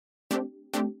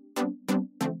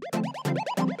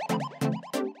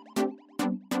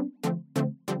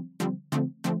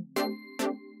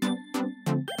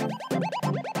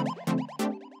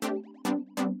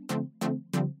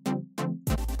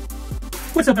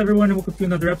What's up, everyone, and welcome to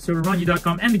another episode of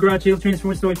RONJIE.COM and the Garage Sale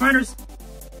Transformers Toy Finders,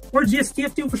 or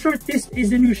GSTF2 for short. This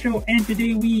is the new show, and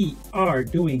today we are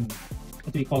doing,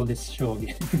 what do we call this show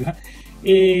again?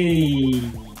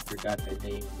 Forgot the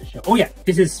name of the show. Oh yeah,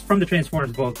 this is from the Transformers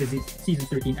Vault. This is season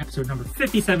 13, episode number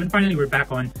 57. Finally, we're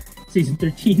back on season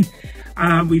 13.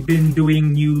 We've been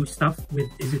doing new stuff with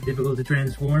Is It Difficult to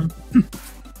Transform?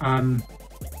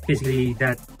 Basically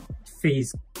that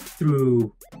phase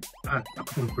through a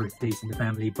couple of birthdays in the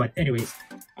family. But anyways,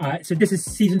 so this is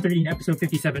season 13, episode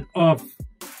 57 of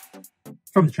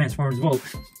From the Transformers Vault.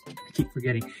 I keep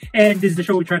forgetting. And this is the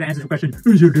show we try to answer the question,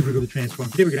 is it difficult to transform?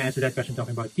 Today we're going to answer that question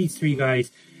talking about these three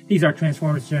guys. These are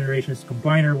Transformers Generations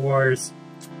Combiner Wars,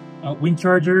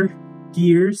 Windcharger,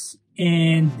 Gears,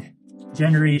 and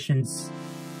Generations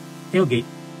Tailgate.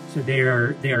 So they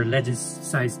are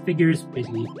Legends-sized figures.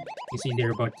 Basically, you see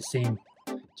they're about the same,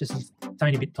 just a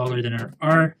tiny bit taller than our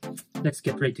R. Let's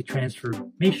get right to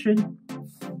transformation.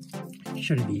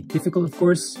 Shouldn't be difficult, of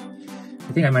course.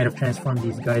 I think I might have transformed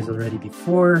these guys already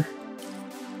before.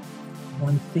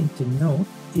 One thing to note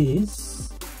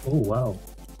is, oh wow.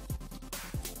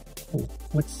 Oh,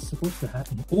 what's supposed to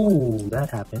happen? Oh,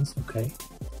 that happens. Okay.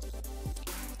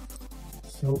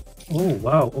 So, oh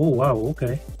wow,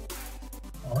 okay.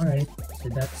 Alright, so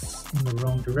that's in the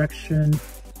wrong direction.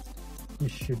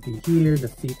 This should be here. The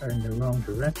feet are in the wrong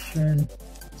direction.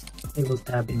 They will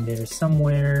tab in there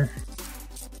somewhere.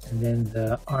 And then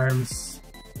the arms,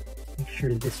 make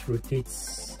sure this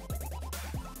rotates.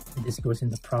 And this goes in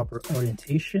the proper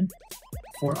orientation.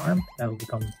 Forearm, that will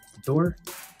become the door.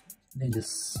 And then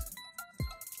just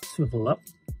swivel up.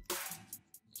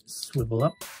 Swivel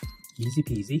up. Easy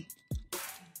peasy.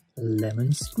 Lemon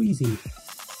squeezy.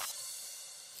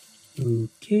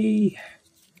 Okay.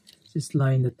 Just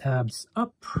line the tabs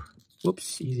up.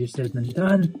 Whoops, easier said than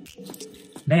done.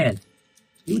 Man,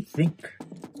 you would think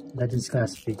Legends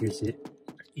class figures are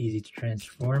easy to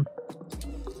transform.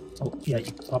 Oh yeah,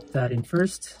 you pop that in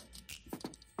first.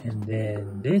 And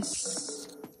then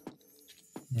this.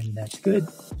 And that's good.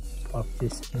 Pop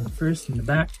this in first in the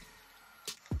back.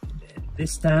 And then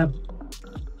this tab.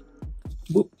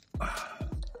 Whoop.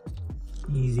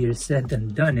 Easier said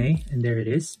than done, eh? And there it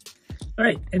is.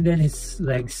 Alright, and then his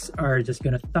legs are just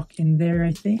gonna tuck in there,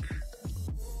 I think.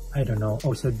 I don't know.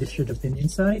 Oh, so this should have been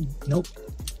inside? Nope.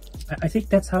 I think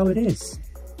that's how it is.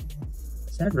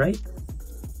 Is that right?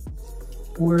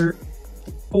 Or...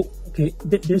 oh, okay.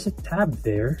 There's a tab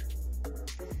there.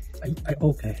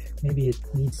 Okay. Maybe it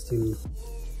needs to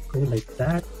go like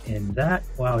that and that.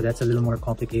 Wow, that's a little more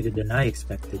complicated than I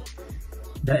expected.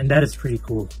 And that is pretty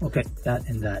cool. Okay, that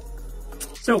and that.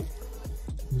 So,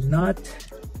 not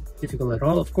difficult at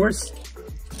all, of course,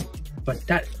 but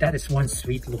that is one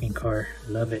sweet looking car.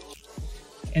 Love it.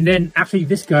 And then actually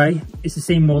this guy is the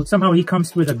same mold. Somehow he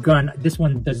comes with a gun. This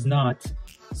one does not.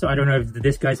 So I don't know if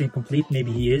this guy's incomplete.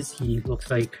 Maybe he is. He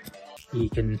looks like he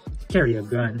can carry a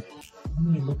gun. Let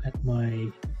me look at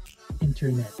my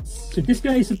internet. So this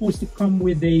guy is supposed to come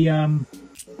with a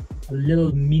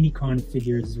little mini-con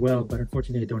figure as well, but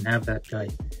unfortunately I don't have that guy.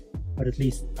 But at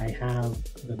least I have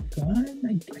the gun.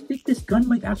 I think this gun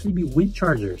might actually be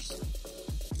Windchargers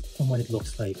from what it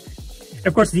looks like. And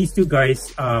of course, these two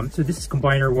guys, so this is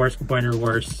Combiner Wars.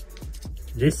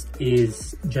 This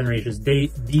is Generations.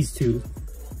 These two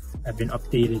have been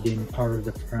updated in Power of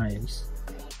the Primes.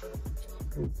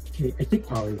 Okay, I think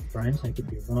Power of the Primes, I could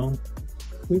be wrong.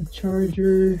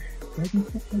 Windcharger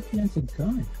doesn't look like he has a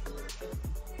gun.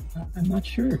 I'm not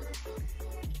sure.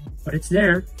 But it's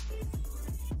there.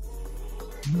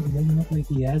 It doesn't look like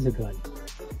he has a gun.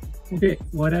 Okay,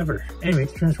 whatever. Anyway,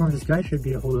 to transform this guy should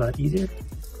be a whole lot easier.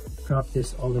 Drop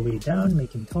this all the way down,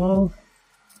 make him tall.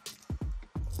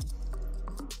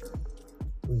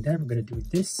 Doing that, we're gonna do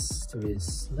this to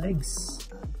his legs.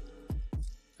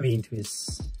 I mean, to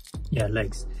his, yeah,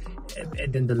 legs.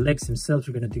 And then the legs themselves,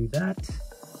 we're gonna do that.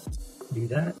 Do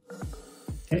that.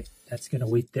 Okay, that's gonna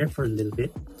wait there for a little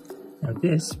bit. Now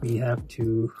this, we have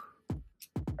to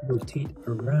rotate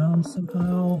around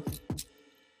somehow.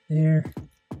 There.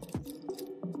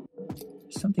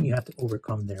 Something you have to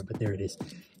overcome there, but there it is.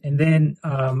 And then,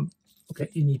 okay,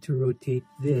 you need to rotate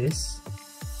this.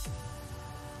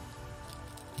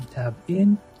 And tab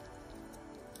in.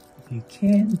 If you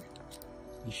can,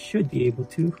 you should be able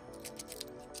to.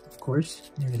 Of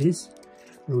course, there it is.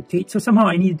 Rotate. So somehow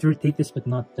I needed to rotate this, but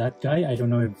not that guy. I don't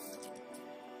know if...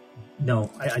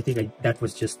 no, I think that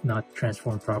was just not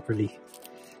transformed properly.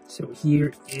 So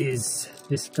here is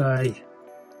this guy,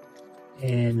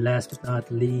 and last but not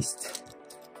least,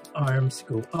 arms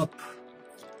go up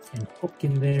and hook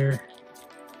in there,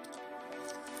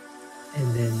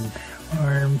 and then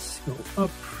arms go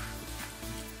up,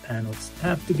 panels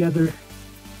tab together,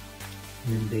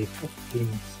 and then they hook in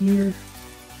here.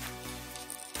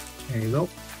 There you go.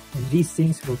 And these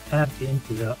things will tab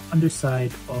into the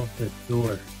underside of the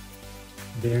door.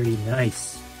 Very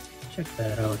nice. Check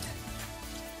that out.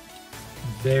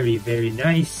 Very, very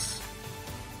nice.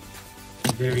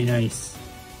 Very nice.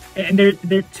 And they're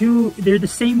the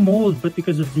same mold, but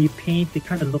because of the paint, they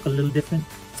kind of look a little different.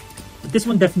 But this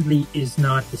one definitely is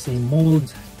not the same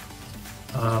mold.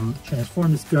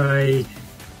 Transform this guy.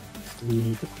 We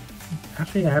need to.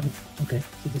 Actually, I haven't. Okay,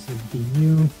 so this is the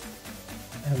new.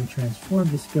 I haven't transformed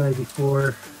this guy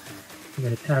before. I'm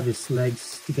gonna tab his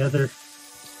legs together.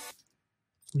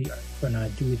 We are gonna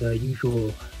do the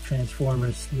usual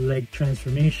Transformers leg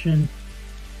transformation.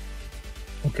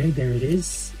 Okay, there it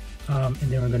is. And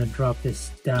then we're gonna drop this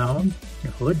down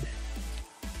the hood.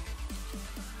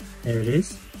 There it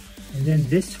is. And then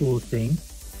this whole thing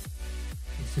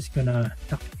is just gonna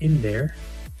tuck in there,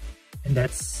 and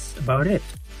that's about it.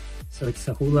 So it's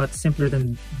a whole lot simpler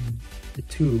than the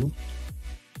two.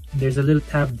 There's a little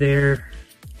tab there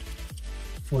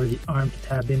for the arm to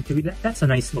tab into. That's a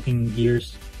nice looking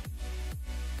gears.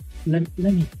 Let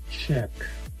me check.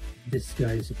 This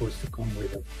guy is supposed to come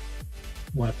with a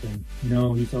weapon.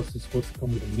 No, he's also supposed to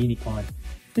come with a mini con.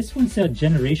 This one's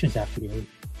generations actually.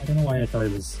 I don't know why I thought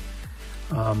it was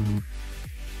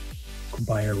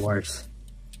Combiner Wars.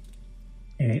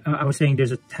 Anyway, I was saying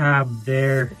there's a tab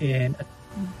there and a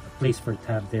place for a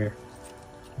tab there.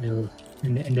 And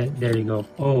then there you go.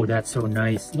 Oh, that's so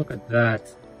nice. Look at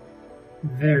that.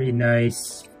 Very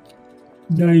nice.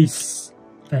 Nice.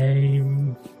 There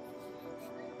you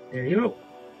go.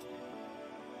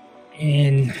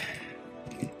 And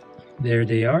there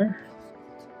they are.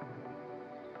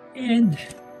 And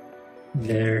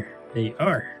there they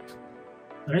are.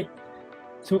 Alright.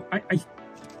 So I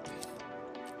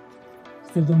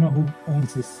still don't know who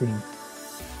owns this thing.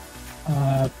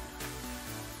 I'll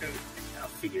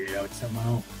figure it out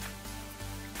somehow.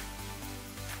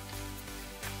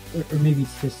 Or maybe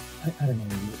it's just, I don't know,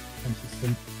 maybe it owns this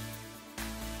thing.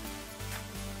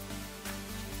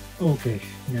 Okay,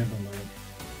 never mind.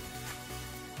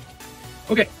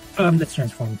 Okay, let's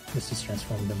transform. Let's just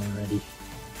transform them already.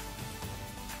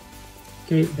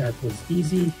 Okay, that was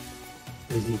easy.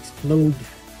 There's the explode.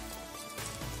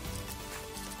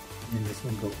 And this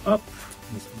one go up.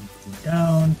 This one go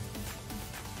down.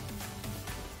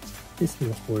 This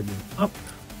will forward up.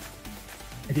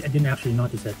 I didn't actually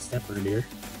notice that step earlier.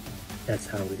 That's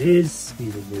how it is. We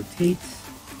will rotate.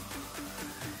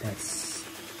 That's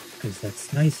because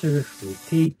that's nicer.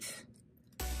 Rotate.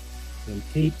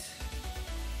 Rotate.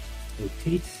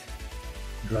 Rotate.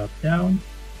 Drop down.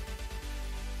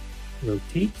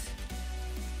 Rotate.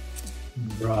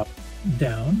 Drop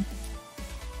down.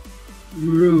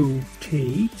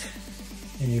 Rotate.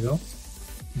 There you go.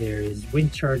 There is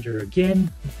Windcharger again,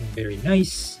 looking very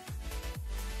nice.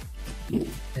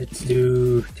 Let's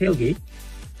do Tailgate.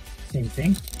 Same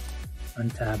thing.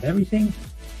 Untab everything.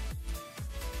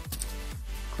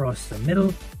 Across the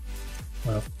middle.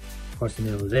 Well, across the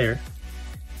middle there.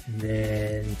 And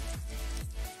then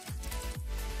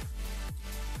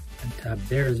untab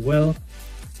there as well.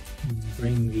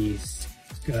 Bring these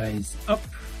guys up.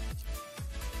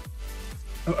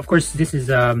 Oh, of course, this is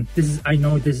I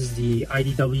know this is the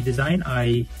IDW design.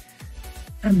 I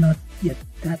am not yet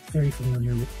that very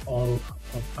familiar with all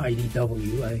of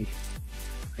IDW. I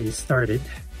just started.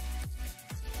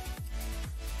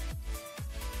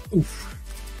 Oof.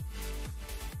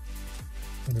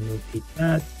 I'm gonna rotate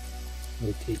that,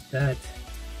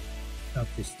 drop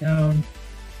this down,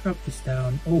 drop this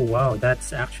down. Oh wow,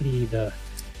 that's actually the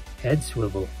head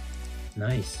swivel.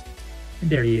 Nice. And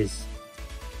there he is.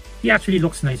 He actually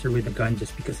looks nicer with the gun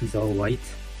just because he's all white.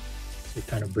 So it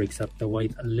kind of breaks up the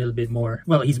white a little bit more.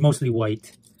 Well, he's mostly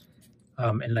white.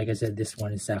 And like I said, this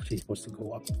one is actually supposed to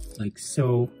go up like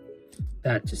so.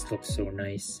 That just looks so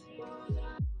nice.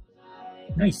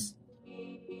 Nice.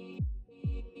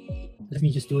 Let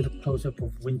me just do a close-up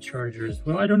of Windcharger as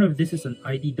well. I don't know if this is an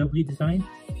IDW design.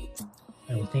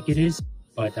 I don't think it is,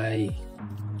 but I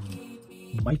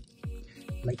might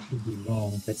likely be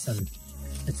wrong.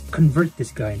 Let's convert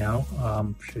this guy now.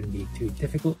 Shouldn't be too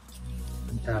difficult.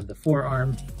 Untap the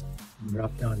forearm,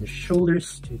 drop down the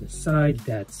shoulders to the side.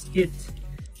 That's it.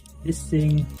 This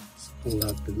thing, pull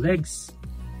out the legs.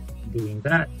 Doing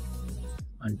that.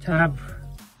 Untab,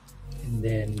 and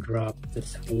then drop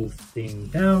this whole thing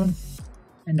down,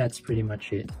 and that's pretty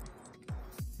much it.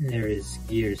 And there is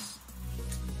gears.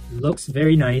 Looks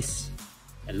very nice.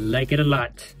 I like it a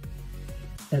lot.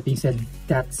 That being said,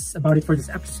 that's about it for this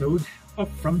episode of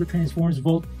From the Transformers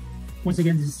Vault. Once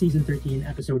again, this is season 13,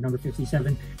 episode number 57.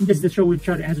 And this is the show where we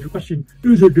try to answer the question,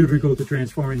 is it difficult to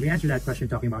transform? And we answer that question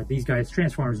talking about these guys,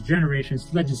 Transformers,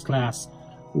 Generations, Legends Class,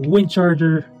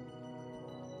 Windcharger,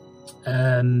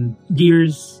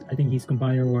 Gears. I think he's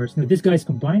Combiner Wars. No, this guy's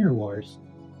Combiner Wars.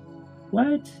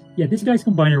 What? Yeah, this guy's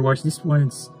Combiner Wars. This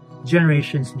one's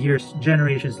Generations, Gears,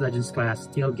 Generations, Legends Class,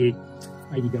 Tailgate,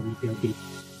 IDW Tailgate.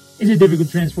 Is it difficult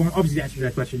to transform? Obviously, the answer to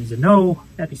that question is a no.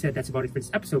 That being said, that's about it for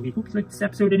this episode. We hope you liked this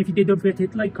episode, and if you did, don't forget to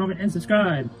hit like, comment, and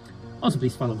subscribe. Also,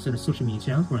 please follow us on our social media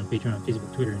channels. We're on Patreon,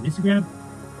 Facebook, Twitter, and Instagram.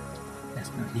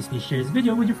 Last but not least, please share this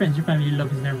video with your friends, your family, your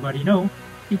loved ones, and everybody you know,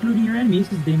 including your enemies,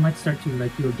 because they might start to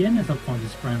like you again, as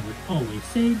Alphonsus Prime would always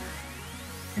say.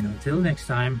 And until next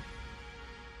time,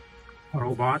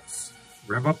 Autobots,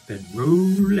 rev up and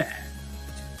roll out.